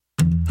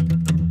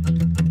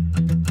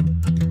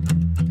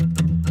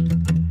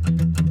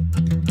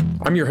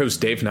I'm your host,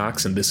 Dave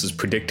Knox, and this is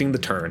Predicting the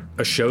Turn,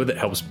 a show that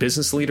helps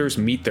business leaders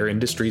meet their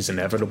industry's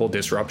inevitable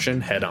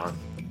disruption head on.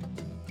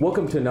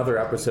 Welcome to another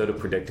episode of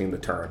Predicting the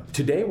Turn.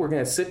 Today, we're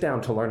going to sit down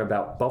to learn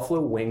about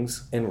Buffalo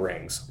Wings and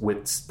Rings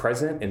with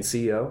President and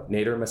CEO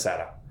Nader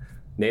Masada.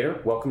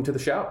 Nader, welcome to the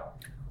show.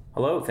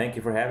 Hello, thank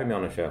you for having me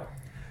on the show.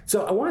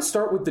 So I want to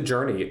start with the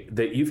journey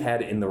that you've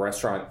had in the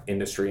restaurant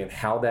industry and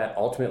how that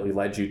ultimately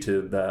led you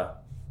to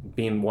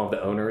being one of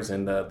the owners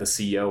and the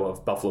CEO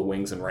of Buffalo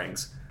Wings and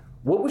Rings.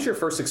 What was your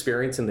first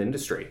experience in the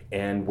industry,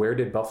 and where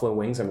did Buffalo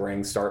Wings and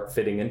Rings start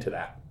fitting into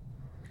that?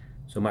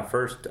 So my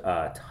first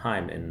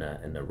time in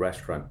the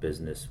restaurant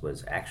business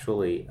was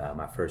actually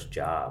my first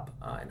job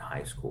in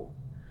high school.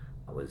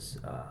 I was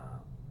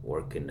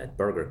working at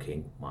Burger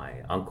King.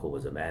 My uncle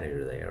was a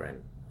manager there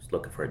and was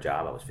looking for a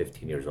job. I was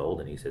 15 years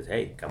old, and he says,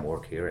 "Hey, come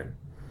work here." And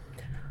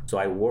so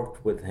I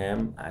worked with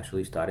him. I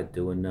actually started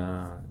doing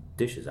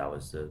dishes. I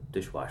was the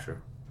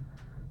dishwasher.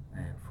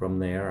 And from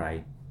there,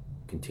 I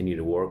continued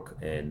to work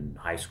in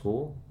high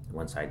school.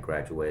 Once I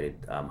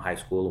graduated high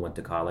school and went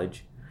to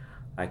college,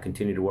 I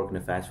continued to work in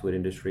the fast food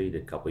industry,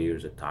 did a couple of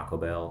years at Taco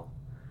Bell.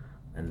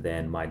 And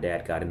then my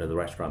dad got into the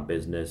restaurant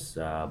business,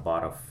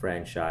 bought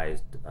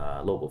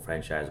a local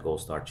franchise, Gold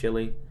Star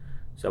Chili.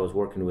 So I was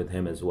working with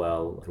him as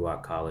well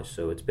throughout college.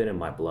 So it's been in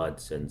my blood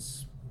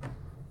since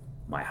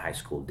my high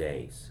school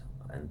days.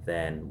 And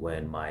then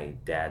when my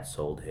dad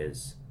sold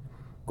his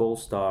Gold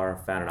Star,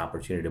 found an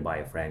opportunity to buy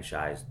a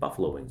franchise,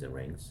 Buffalo Wings and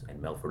Rings, in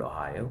Milford,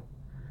 Ohio.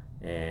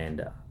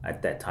 And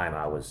at that time,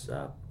 I was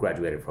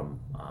graduated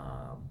from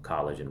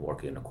college and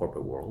working in the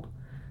corporate world.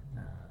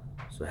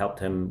 So helped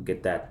him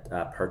get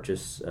that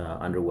purchase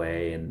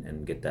underway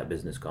and get that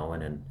business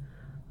going. And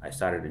I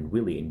started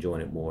really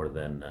enjoying it more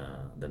than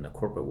the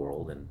corporate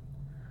world, and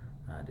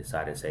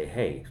decided to say,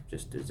 "Hey,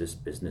 is this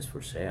business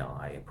for sale?"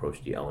 I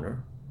approached the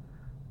owner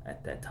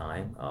at that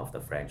time of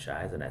the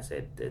franchise, and I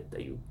said,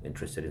 "Are you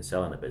interested in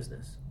selling the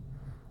business?"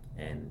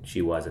 And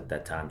she was at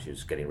that time. She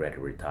was getting ready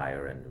to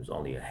retire, and there was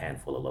only a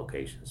handful of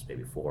locations,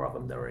 maybe 4 of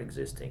them that were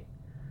existing.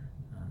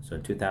 So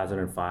in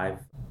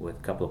 2005, with a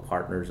couple of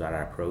partners that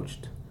I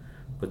approached,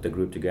 put the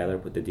deal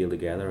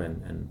together,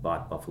 and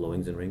bought Buffalo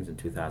Wings and Rings in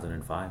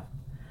 2005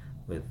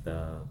 with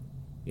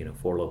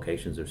 4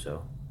 locations or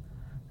so,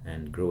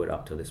 and grew it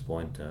up to this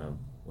point.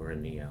 We're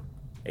in the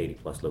 80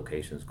 plus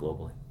locations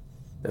globally.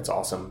 That's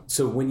awesome.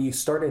 So when you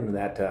started in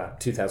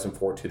that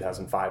 2004,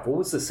 2005, what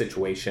was the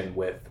situation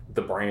with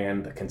the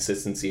brand, the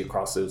consistency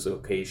across those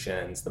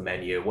locations, the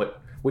menu?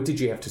 What did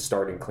you have to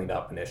start and clean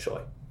up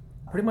initially?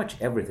 Pretty much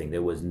everything.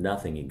 There was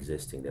nothing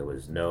existing. There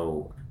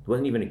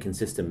wasn't even a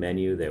consistent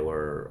menu. They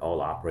were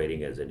all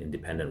operating as an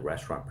independent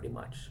restaurant pretty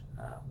much.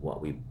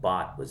 What we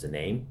bought was a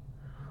name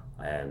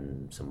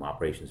and some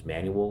operations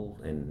manual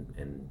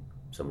and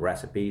some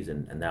recipes,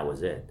 and that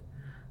was it.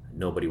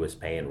 Nobody was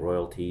paying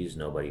royalties.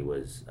 Nobody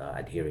was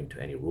adhering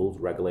to any rules,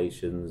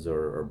 regulations,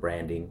 or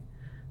branding.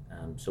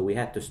 So we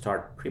had to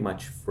start pretty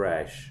much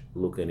fresh,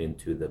 looking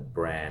into the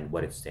brand,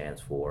 what it stands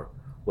for,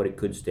 what it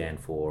could stand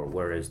for,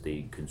 where is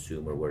the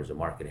consumer, where's the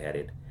market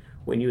headed.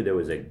 We knew there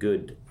was a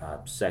good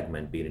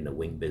segment, being in the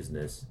wing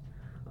business,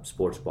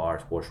 sports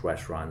bars, sports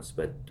restaurants,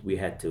 but we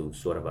had to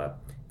sort of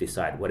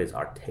decide what is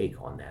our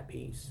take on that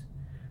piece.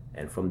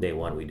 And from day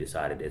one, we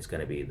decided it's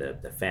going to be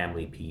the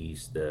family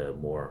piece, the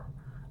more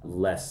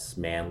less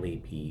manly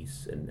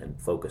piece, and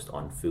focused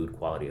on food,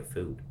 quality of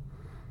food.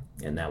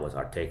 And that was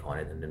our take on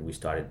it. And then we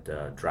started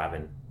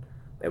driving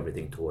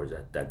everything towards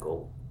that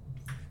goal.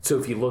 So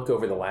if you look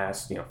over the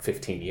last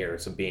 15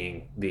 years of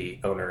being the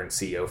owner and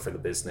CEO for the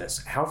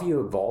business, how have you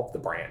evolved the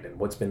brand, and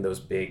what's been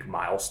those big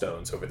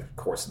milestones over the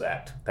course of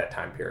that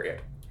time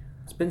period?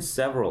 It's been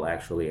several,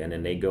 actually, and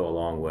then they go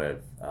along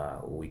with,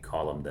 we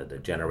call them the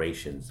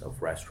generations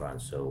of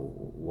restaurants. So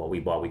what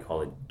we bought, we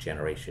call it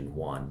Generation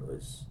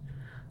 1.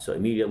 So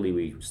immediately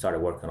we started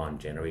working on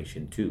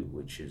Generation 2,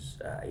 which is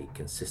a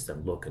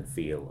consistent look and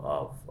feel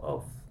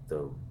of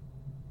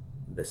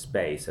the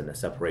space and the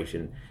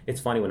separation.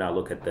 It's funny when I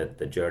look at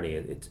the journey.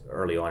 It's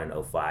early on in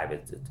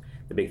 2005.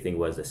 The big thing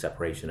was the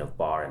separation of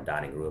bar and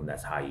dining room.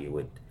 That's how you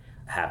would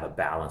have a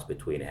balance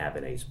between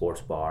having a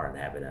sports bar and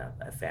having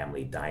a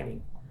family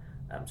dining.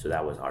 So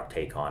that was our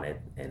take on it.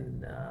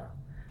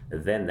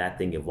 And then that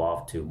thing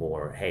evolved to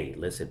more, hey,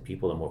 listen,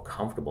 people are more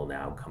comfortable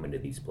now coming to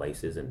these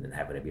places and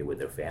having to be with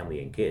their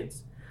family and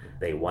kids.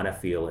 They want to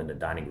feel in the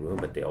dining room,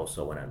 but they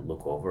also want to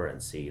look over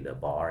and see the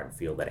bar and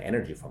feel that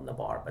energy from the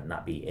bar, but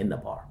not be in the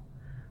bar.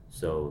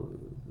 So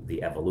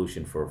the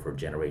evolution for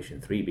Generation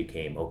 3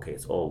 became, okay,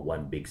 it's all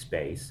one big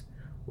space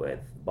with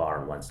bar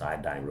on one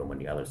side, dining room on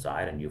the other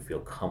side, and you feel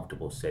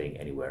comfortable sitting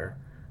anywhere.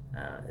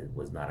 It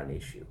was not an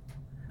issue.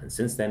 And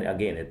since then,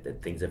 again,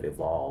 things have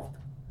evolved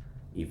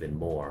even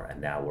more, and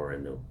now we're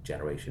in the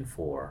Generation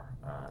 4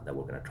 that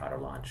we're going to try to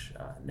launch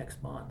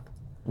next month.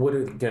 What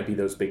are going to be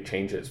those big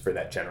changes for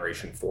that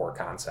Generation 4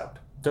 concept?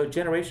 So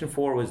Generation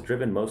 4 was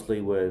driven mostly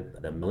with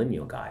the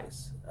millennial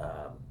guys,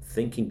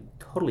 thinking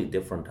totally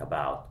different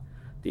about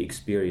the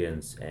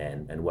experience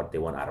and what they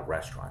want out of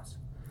restaurants.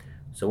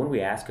 So when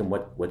we ask them,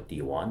 what do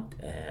you want?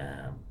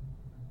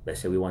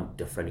 let's say we want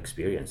different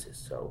experiences.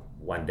 So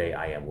one day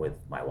I am with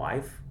my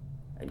wife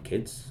and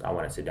kids. I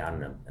want to sit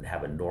down and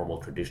have a normal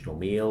traditional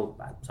meal.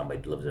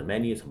 Somebody delivers a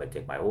menu, somebody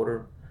take my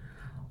order.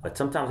 But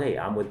sometimes, hey,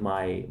 I'm with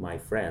my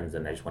friends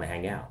and I just want to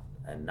hang out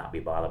and not be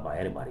bothered by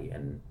anybody.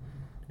 And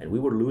we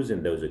were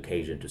losing those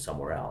occasions to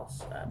somewhere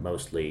else,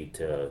 mostly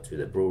to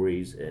the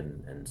breweries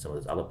and some of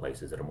those other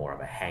places that are more of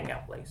a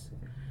hangout place.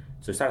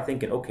 So I started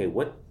thinking, okay,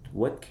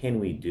 what can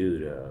we do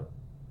to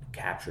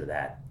capture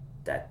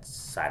that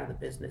side of the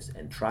business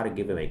and try to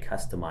give them a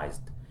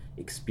customized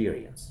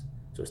experience.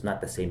 So it's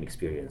not the same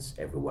experience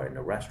everywhere in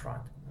a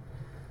restaurant.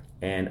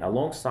 And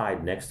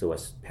alongside, next to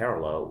us,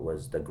 parallel,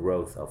 was the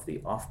growth of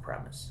the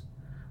off-premise.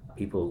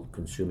 People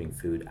consuming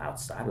food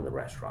outside of the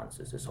restaurants.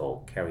 As this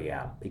whole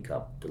carry-out,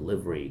 pickup,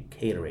 delivery,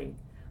 catering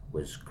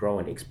was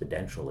growing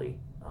exponentially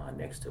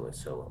next to it.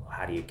 So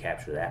how do you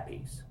capture that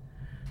piece?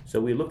 So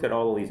we looked at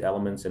all of these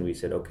elements and we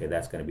said, okay,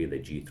 that's going to be the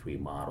G3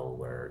 model,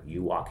 where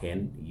you walk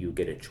in, you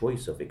get a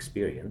choice of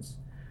experience.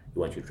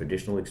 You want your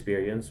traditional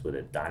experience with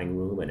a dining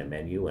room and a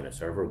menu and a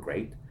server,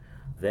 great.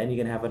 Then you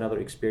can have another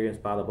experience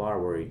by the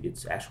bar where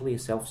it's actually a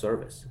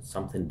self-service. It's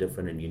something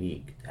different and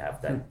unique to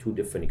have that two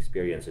different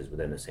experiences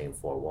within the same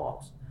four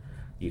walls.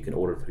 You can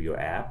order through your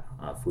app.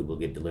 Food will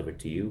get delivered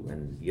to you,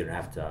 and you don't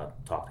have to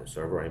talk to a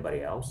server or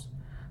anybody else.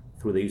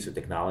 Through the use of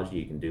technology,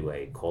 you can do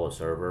a call a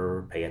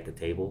server, pay at the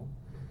table,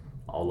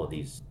 all of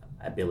these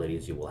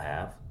abilities you will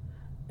have.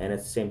 And at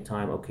the same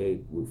time,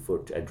 okay,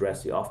 to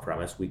address the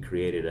off-premise, we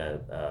created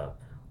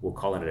we're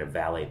calling it a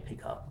valet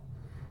pickup,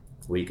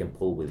 where you can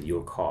pull with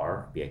your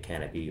car, be a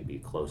canopy, be a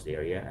closed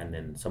area, and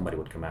then somebody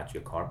would come out to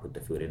your car, put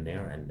the food in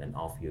there, and then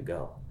off you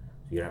go.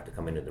 So you don't have to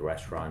come into the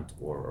restaurant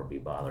or be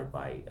bothered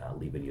by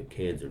leaving your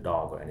kids or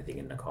dog or anything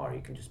in the car.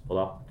 You can just pull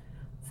up,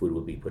 food will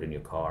be put in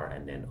your car,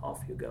 and then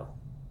off you go.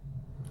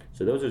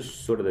 So those are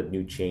sort of the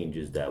new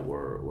changes that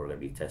we're going to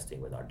be testing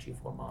with our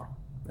G4 model.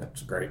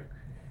 That's great.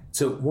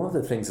 So one of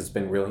the things that's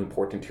been really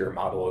important to your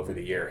model over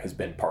the year has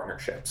been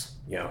partnerships.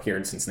 You know, here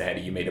in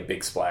Cincinnati, you made a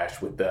big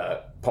splash with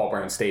the Paul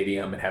Brown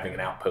Stadium and having an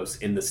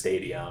outpost in the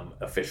stadium,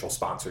 official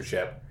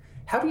sponsorship.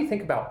 How do you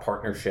think about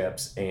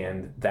partnerships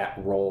and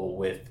that role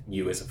with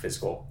you as a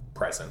physical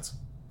presence?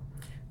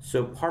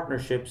 So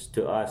partnerships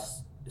to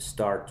us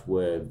start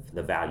with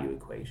the value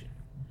equation.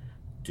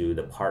 Do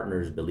the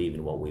partners believe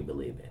in what we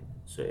believe in?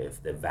 So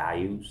if the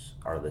values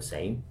are the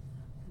same,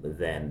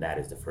 then that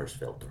is the first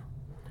filter.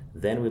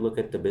 Then we look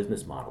at the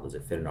business model. Does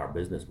it fit in our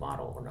business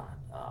model or not?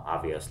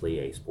 Obviously,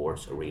 a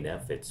sports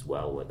arena fits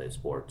well with a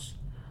sports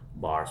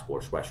bar,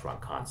 sports restaurant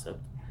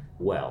concept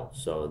well.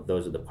 So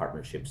those are the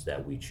partnerships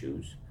that we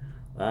choose.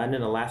 And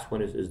then the last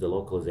one is the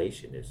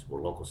localization.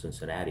 We're local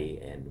Cincinnati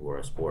and we're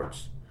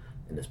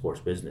in the sports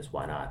business.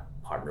 Why not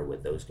partner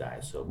with those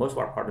guys? So most of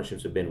our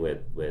partnerships have been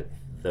with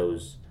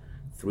those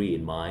three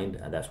in mind.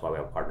 And that's why we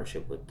have a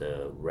partnership with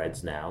the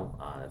Reds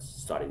now,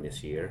 starting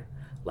this year.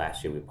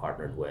 Last year we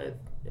partnered with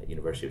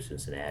University of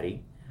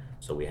Cincinnati,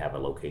 so we have a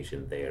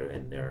location there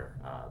in their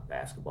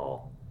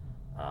basketball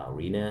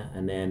arena.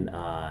 And then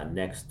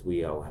next we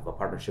have a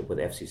partnership with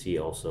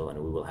FCC also, and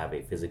we will have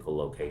a physical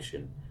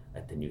location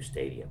at the new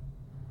stadium.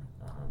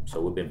 So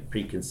we've been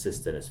pretty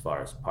consistent as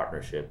far as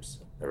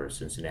partnerships that are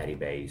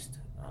Cincinnati-based,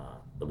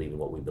 believe in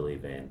what we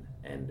believe in,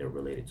 and they're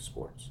related to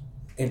sports.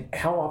 And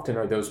how often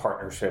are those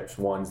partnerships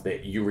ones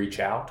that you reach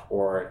out,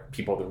 or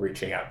people that are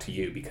reaching out to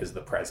you because of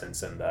the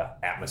presence and the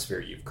atmosphere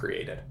you've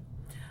created?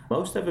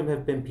 Most of them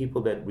have been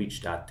people that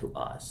reached out to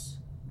us,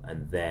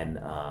 and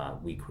then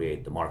we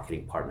create the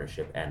marketing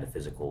partnership and the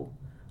physical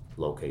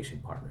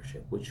location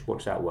partnership, which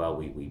works out well.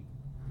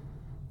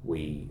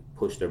 We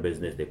push their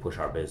business, they push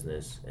our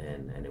business,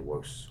 and it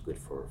works good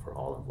for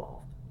all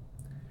involved.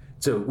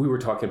 So we were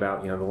talking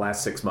about, the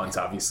last 6 months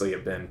obviously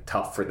have been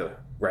tough for the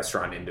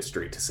restaurant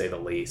industry, to say the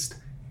least.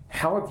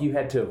 How have you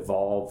had to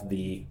evolve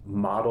the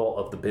model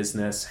of the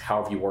business?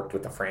 How have you worked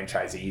with the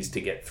franchisees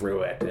to get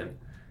through it? And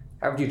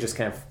how have you just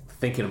kind of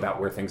thinking about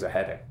where things are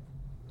heading?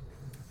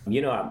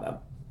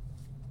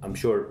 I'm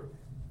sure,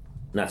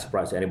 not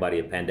surprised to anybody,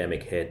 a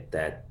pandemic hit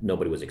that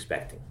nobody was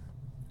expecting.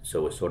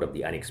 So it's sort of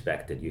the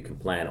unexpected. You can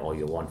plan all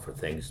you want for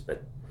things,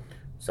 but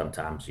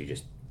sometimes you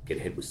just get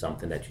hit with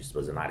something that just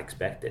was not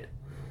expected.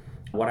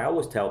 What I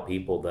always tell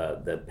people,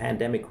 the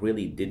pandemic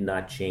really did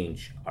not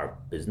change our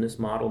business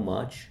model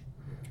much.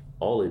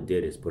 All it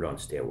did is put on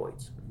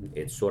steroids.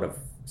 It sort of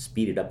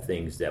speeded up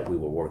things that we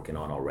were working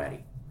on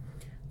already.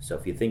 So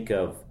if you think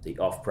of the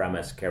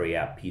off-premise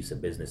carry-out piece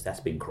of business, that's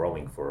been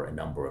growing for a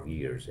number of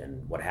years.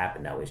 And what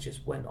happened now is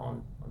just went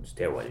on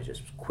steroids. It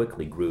just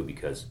quickly grew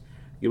because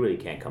you really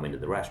can't come into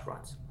the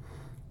restaurants.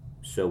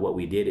 So what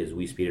we did is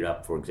we speeded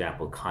up, for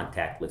example,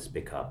 contactless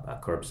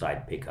pickup,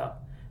 curbside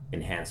pickup,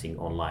 enhancing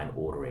online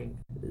ordering.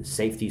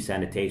 Safety,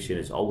 sanitation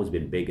has always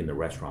been big in the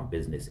restaurant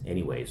business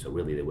anyway, so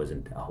really there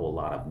wasn't a whole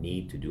lot of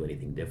need to do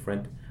anything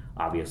different,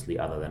 obviously,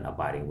 other than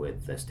abiding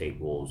with the state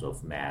rules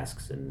of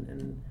masks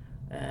and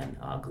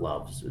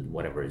gloves,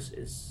 whatever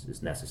is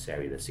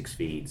necessary, the 6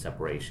 feet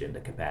separation,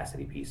 the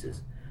capacity pieces.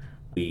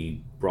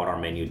 We brought our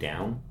menu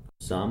down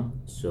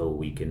some so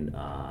we can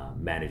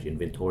manage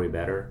inventory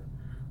better.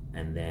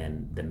 and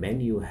then the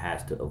menu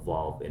has to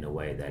evolve in a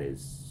way that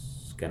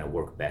is going to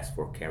work best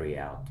for carry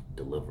out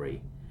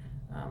delivery.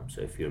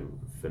 So if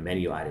a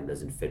menu item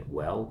doesn't fit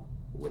well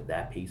with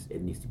that piece,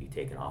 it needs to be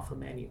taken off the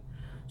menu.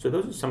 So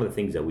those are some of the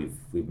things that we've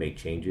made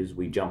changes.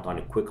 We jumped on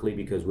it quickly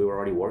because we were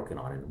already working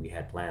on it, and we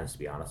had plans, to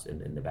be honest,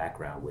 in the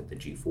background with the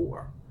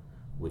G4,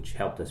 which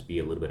helped us be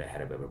a little bit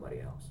ahead of everybody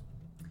else.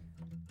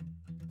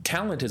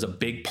 Talent is a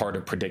big part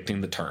of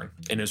predicting the turn,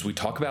 and as we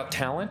talk about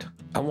talent,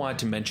 I wanted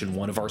to mention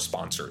one of our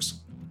sponsors,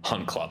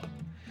 Hunt Club.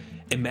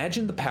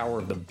 Imagine the power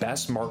of the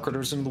best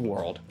marketers in the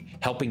world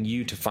helping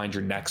you to find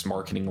your next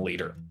marketing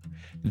leader.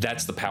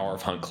 That's the power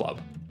of Hunt Club.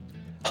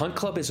 Hunt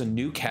Club is a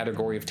new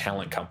category of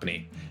talent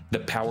company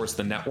that powers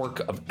the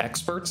network of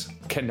experts,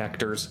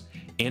 connectors,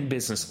 and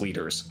business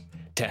leaders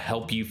to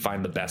help you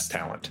find the best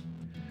talent.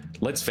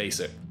 Let's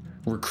face it,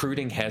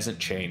 recruiting hasn't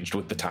changed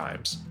with the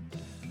times.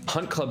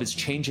 Hunt Club is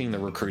changing the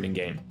recruiting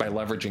game by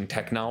leveraging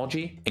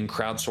technology and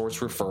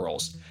crowdsource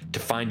referrals to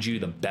find you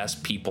the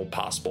best people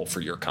possible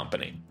for your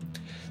company.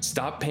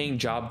 Stop paying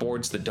job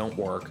boards that don't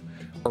work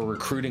or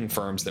recruiting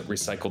firms that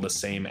recycle the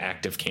same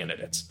active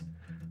candidates.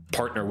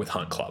 Partner with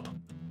Hunt Club.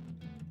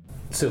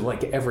 So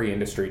like every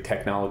industry,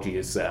 technology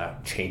is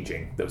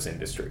changing those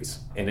industries.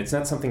 And it's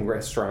not something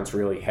restaurants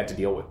really had to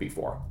deal with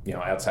before.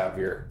 Outside of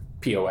your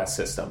POS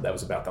system, that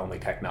was about the only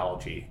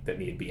technology that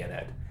needed to be in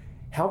it.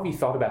 How have you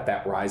thought about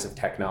that rise of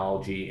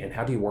technology, and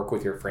how do you work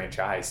with your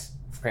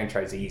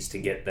franchisees to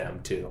get them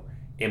to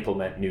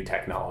implement new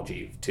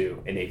technology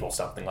to enable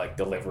something like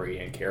delivery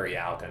and carry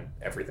out and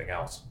everything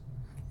else?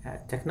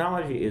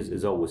 Technology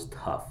is always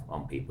tough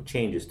on people.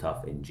 Change is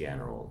tough in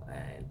general,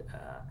 and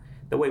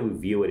the way we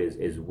view it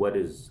is what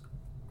is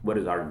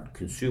our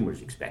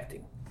consumers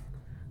expecting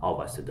all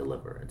of us to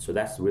deliver, and so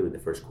that's really the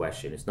first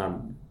question. It's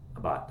not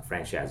about the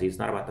franchisee. It's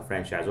not about the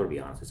franchisor, to be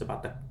honest. It's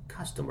about the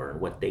customer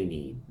and what they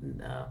need,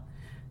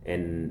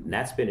 and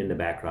that's been in the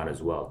background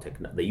as well.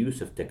 The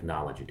use of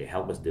technology to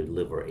help us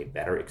deliver a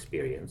better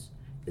experience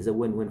is a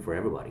win-win for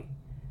everybody.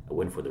 A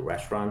win for the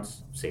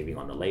restaurants, saving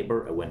on the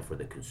labor. A win for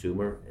the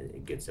consumer,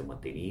 it gets them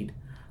what they need.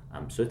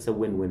 So it's a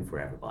win-win for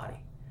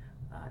everybody.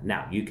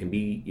 Now you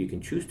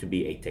can choose to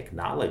be a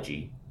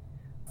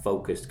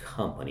technology-focused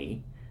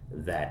company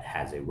that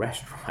has a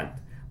restaurant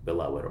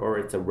below it, or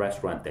it's a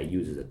restaurant that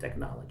uses a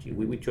technology.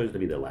 We chose to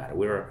be the latter.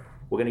 We're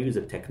going to use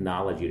the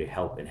technology to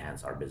help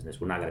enhance our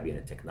business. We're not going to be in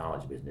a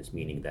technology business,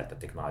 meaning that the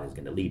technology is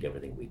going to lead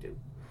everything we do.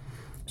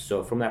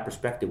 So from that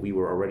perspective, we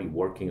were already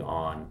working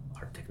on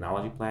our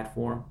technology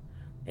platform.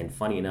 And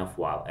funny enough,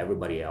 while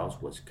everybody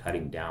else was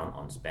cutting down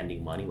on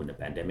spending money when the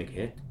pandemic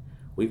hit,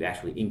 we've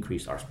actually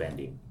increased our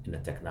spending in the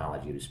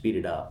technology to speed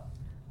it up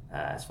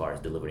as far as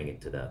delivering it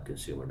to the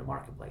consumer in the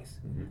marketplace.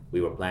 Mm-hmm. We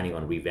were planning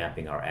on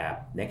revamping our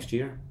app next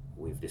year.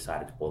 We've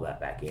decided to pull that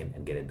back in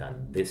and get it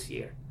done this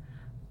year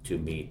to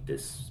meet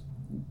this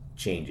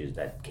changes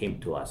that came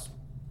to us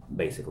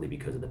basically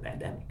because of the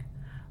pandemic.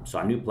 So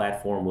our new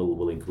platform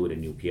will include a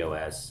new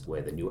POS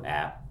with a new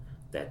app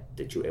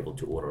that you're able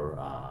to order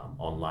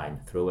online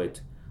through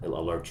it. It'll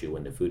alert you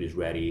when the food is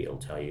ready. It'll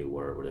tell you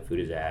where the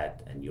food is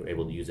at, and you're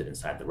able to use it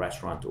inside the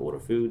restaurant to order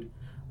food,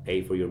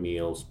 pay for your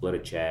meal, split a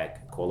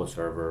check, call a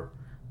server.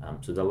 So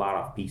there's a lot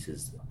of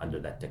pieces under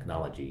that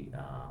technology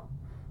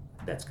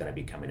that's going to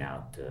be coming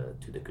out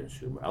to the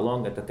consumer.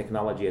 Along with the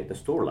technology at the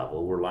store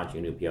level, we're launching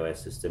a new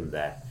POS system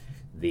that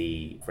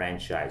the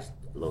franchise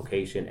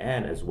location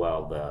and as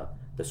well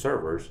the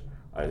servers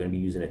are going to be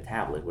using a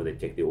tablet where they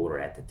take the order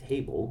at the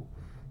table,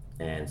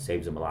 and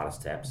saves them a lot of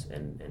steps.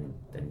 And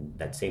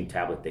that same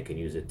tablet, they can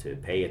use it to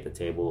pay at the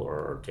table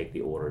or take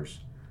the orders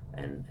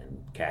and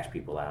cash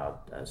people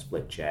out,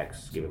 split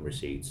checks, give them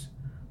receipts.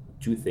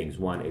 Two things.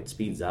 One, it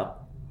speeds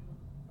up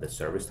the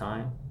service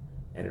time,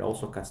 and it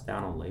also cuts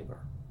down on labor.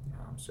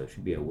 So it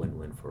should be a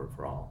win-win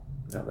for all.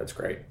 No, that's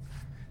great.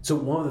 So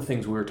one of the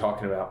things we were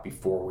talking about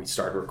before we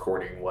started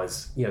recording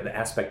was, the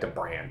aspect of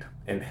brand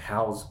and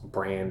how's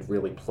brand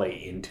really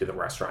play into the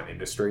restaurant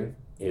industry.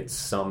 It's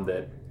some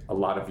that a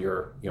lot of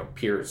your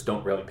peers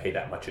don't really pay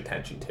that much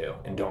attention to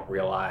and don't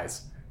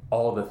realize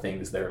all the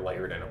things that are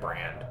layered in a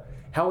brand.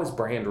 How has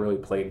brand really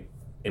played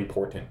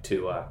important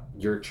to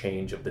your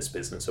change of this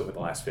business over the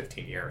last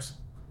 15 years?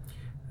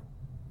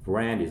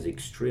 Brand is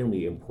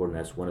extremely important.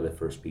 That's one of the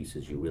first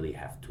pieces you really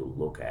have to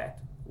look at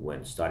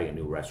when starting a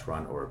new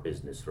restaurant or a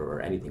business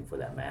or anything for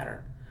that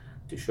matter.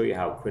 To show you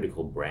how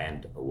critical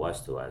brand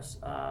was to us,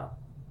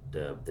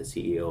 the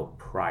CEO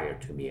prior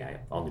to me, I've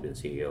only been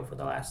CEO for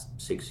the last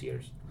 6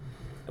 years.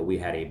 We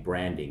had a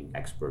branding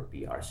expert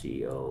be our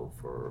CEO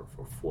for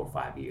 4 or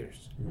 5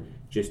 years,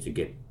 just to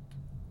get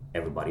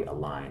everybody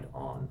aligned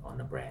on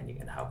the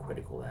branding and how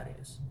critical that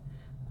is.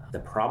 The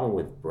problem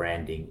with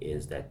branding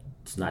is that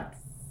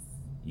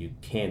you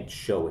can't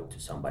show it to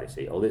somebody,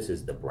 say, oh, this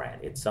is the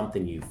brand. It's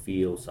something you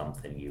feel,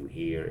 something you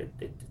hear.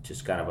 It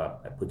just kind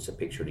of it puts a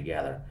picture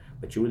together,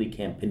 but you really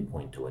can't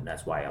pinpoint to it, and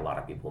that's why a lot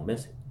of people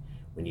miss it.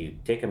 When you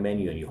take a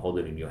menu and you hold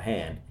it in your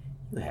hand,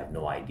 you have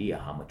no idea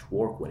how much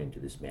work went into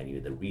this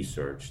menu, the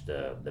research,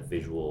 the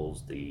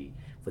visuals, the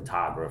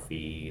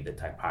photography, the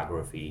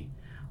typography.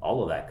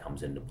 All of that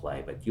comes into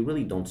play, but you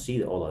really don't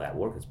see all of that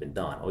work that's been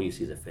done. All you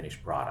see is a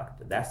finished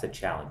product. That's the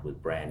challenge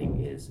with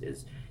branding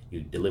is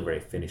you deliver a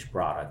finished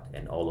product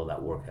and all of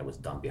that work that was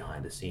done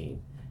behind the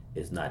scene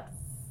is not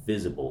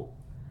visible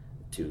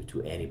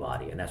to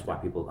anybody. And that's why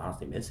people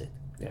honestly miss it.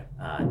 Yeah.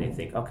 And they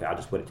think, okay, I'll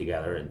just put it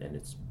together and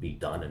it's be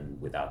done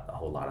and without a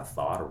whole lot of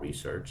thought or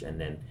research. And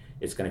then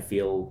it's going to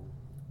feel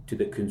to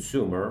the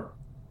consumer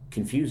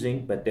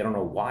confusing, but they don't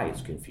know why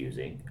it's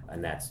confusing.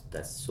 And that's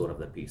sort of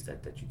the piece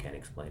that you can't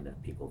explain to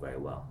people very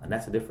well. And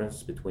that's the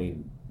difference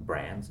between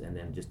brands and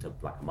then just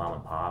like a mom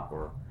and pop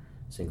or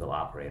single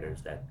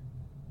operators, that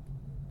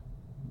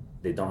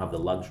they don't have the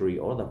luxury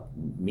or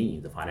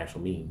the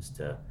financial means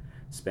to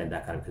spend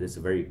that kind of, because it's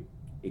a very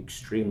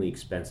extremely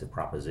expensive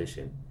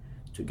proposition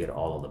to get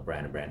all of the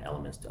brand and brand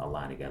elements to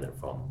align together,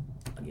 from,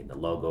 again, the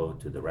logo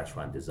to the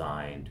restaurant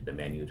design to the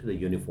menu to the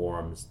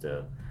uniforms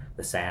to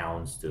the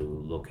sounds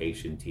to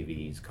location,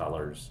 TVs,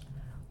 colors.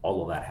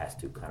 All of that has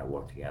to kind of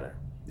work together.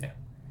 Yeah.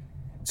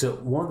 So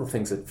one of the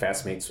things that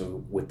fascinates me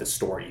with the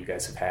story you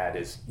guys have had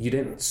is you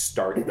didn't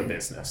start the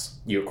business.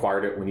 You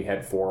acquired it when you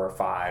had 4 or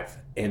 5.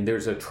 And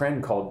there's a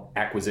trend called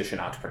acquisition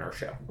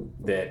entrepreneurship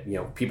that,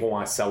 people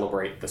want to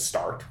celebrate the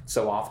start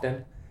so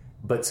often.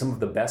 But some of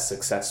the best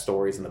success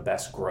stories and the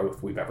best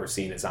growth we've ever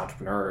seen as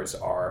entrepreneurs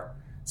are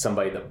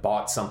somebody that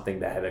bought something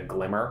that had a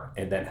glimmer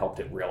and then helped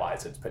it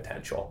realize its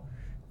potential.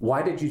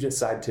 Why did you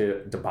decide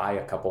to buy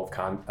a couple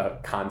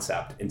of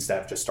concept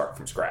instead of just start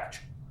from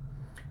scratch?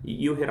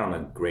 You hit on a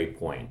great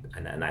point,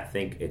 and I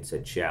think it's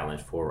a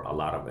challenge for a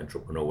lot of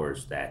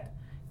entrepreneurs that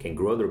can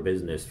grow their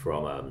business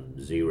from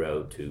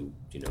 0 to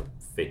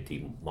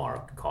 50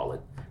 mark, call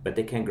it, but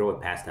they can't grow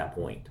it past that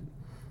point.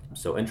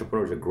 So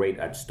entrepreneurs are great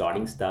at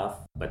starting stuff,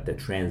 but the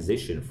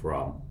transition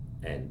from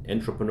an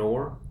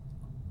entrepreneur,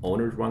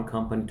 owners run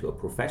company to a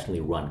professionally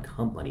run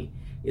company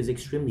is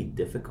extremely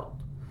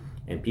difficult.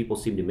 And people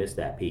seem to miss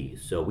that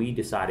piece. So we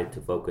decided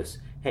to focus,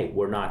 hey,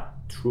 we're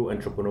not true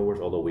entrepreneurs,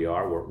 although we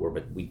are.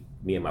 But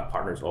me and my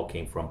partners all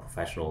came from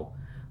professional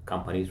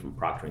companies, from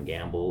Procter &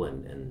 Gamble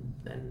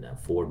and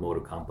Ford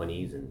Motor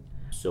Companies. And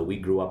so we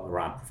grew up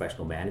around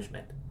professional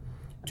management.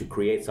 To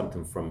create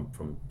something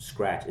from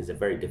scratch is a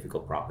very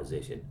difficult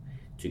proposition.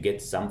 To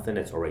get something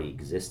that's already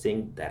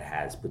existing that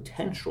has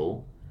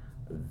potential,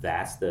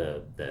 that's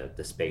the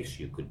space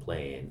you could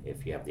play in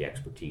if you have the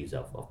expertise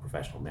of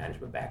professional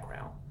management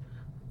background.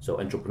 So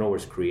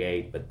entrepreneurs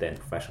create, but then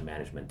professional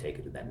management take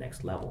it to that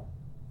next level.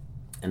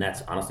 And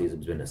that's honestly has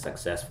been a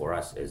success for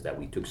us, is that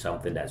we took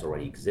something that's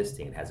already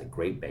existing, it has a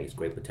great base,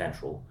 great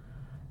potential,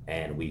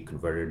 and we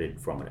converted it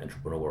from an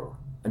entrepreneur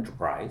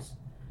enterprise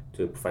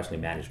to a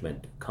professionally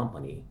management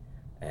company.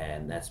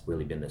 And that's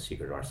really been the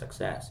secret of our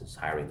success, is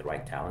hiring the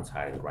right talents,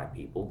 hiring the right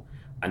people,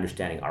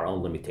 understanding our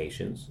own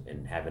limitations,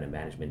 and having a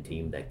management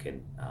team that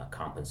can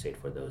compensate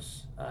for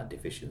those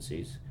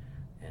deficiencies,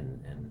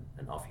 and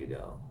off you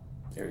go.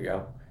 There you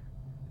go.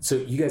 So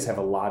you guys have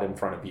a lot in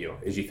front of you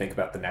as you think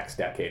about the next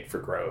decade for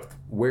growth.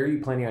 Where are you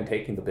planning on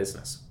taking the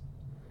business?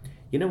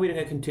 We're going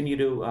to continue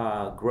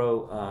to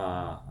grow.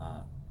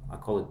 I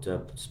call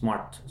it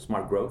smart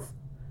growth,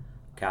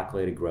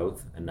 calculated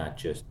growth, and not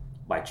just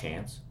by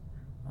chance.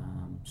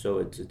 So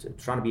it's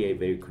trying to be a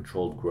very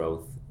controlled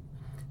growth.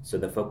 So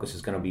the focus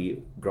is going to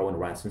be growing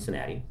around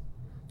Cincinnati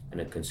in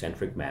a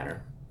concentric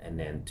manner, and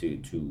then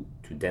to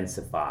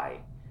densify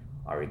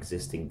our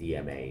existing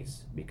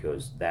DMAs,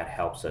 because that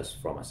helps us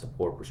from a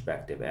support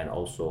perspective and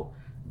also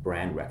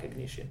brand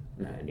recognition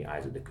in the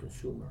eyes of the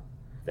consumer.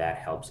 That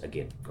helps,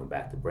 again, going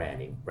back to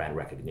branding, brand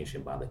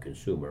recognition by the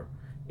consumer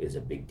is a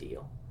big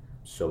deal.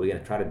 So we're going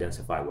to try to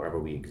densify wherever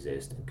we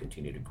exist and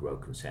continue to grow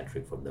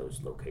concentric from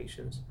those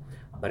locations,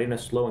 but in a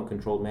slow and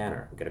controlled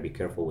manner. We've got to be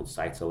careful with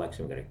site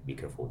selection. We've got to be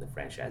careful with the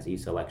franchisee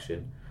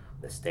selection,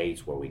 the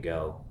states where we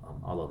go.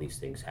 All of these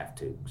things have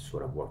to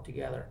sort of work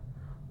together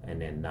and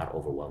then not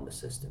overwhelm the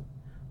system.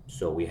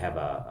 So we have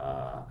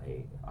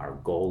our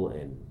goal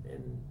in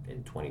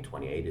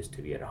 2028 is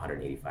to be at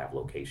 185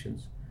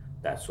 locations.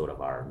 That's sort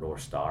of our North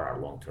Star, our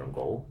long-term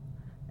goal.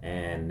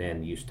 And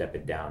then you step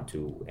it down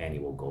to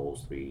annual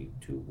goals, 3,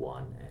 2,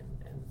 1.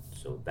 And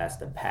so that's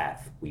the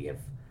path we have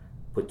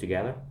put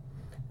together.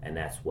 And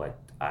that's what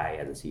I,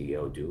 as a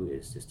CEO, do,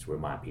 is just to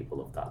remind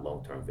people of that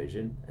long-term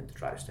vision and to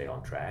try to stay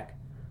on track.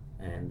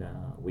 And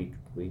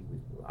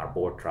our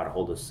board try to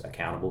hold us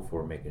accountable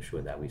for making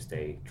sure that we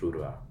stay true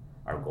to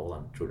our goal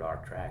and true to our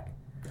track.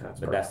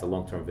 That's the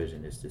long-term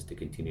vision, is just to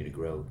continue to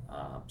grow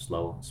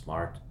slow,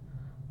 smart,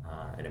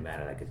 in a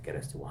manner that could get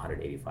us to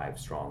 185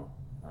 strong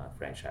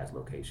franchise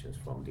locations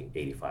from the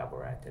 85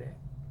 we're at today.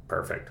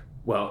 Perfect.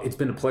 Well, it's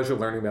been a pleasure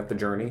learning about the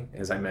journey.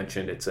 As I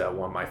mentioned, it's one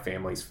of my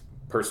family's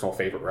personal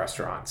favorite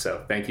restaurants.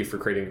 So thank you for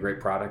creating a great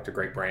product, a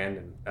great brand,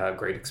 and a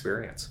great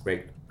experience.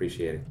 Great.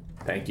 Appreciate it.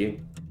 Thank you.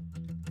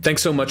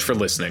 Thanks so much for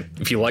listening.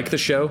 If you like the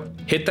show,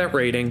 hit that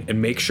rating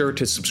and make sure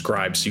to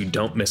subscribe so you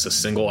don't miss a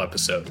single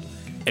episode.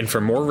 And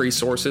for more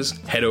resources,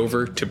 head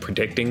over to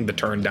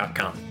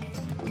predictingtheturn.com.